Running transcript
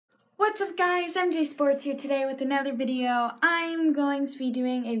What's up guys, MJ Sports here today with another video. I'm going to be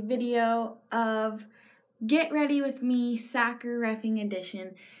doing a video of Get Ready With Me Soccer Reffing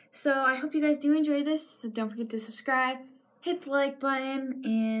Edition. So I hope you guys do enjoy this, so don't forget to subscribe, hit the like button,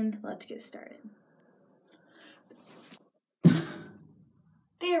 and let's get started.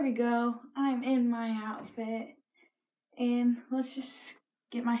 There we go, I'm in my outfit, and let's just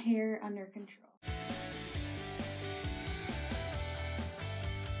get my hair under control.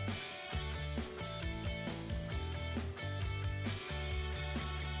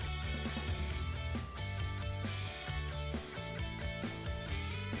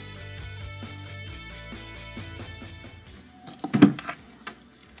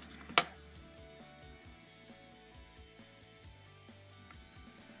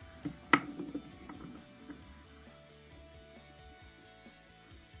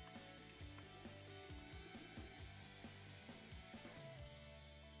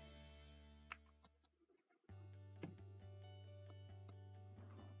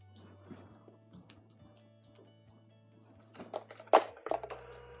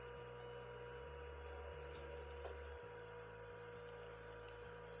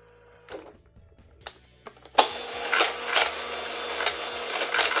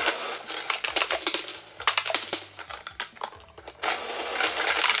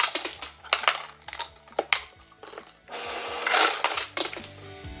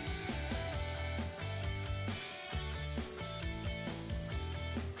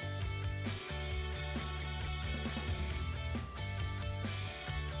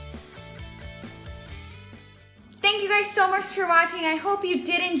 Thank you guys so much for watching. I hope you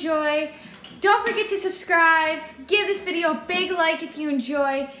did enjoy. Don't forget to subscribe. Give this video a big like if you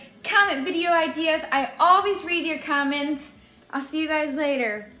enjoy. Comment video ideas. I always read your comments. I'll see you guys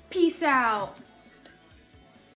later. Peace out.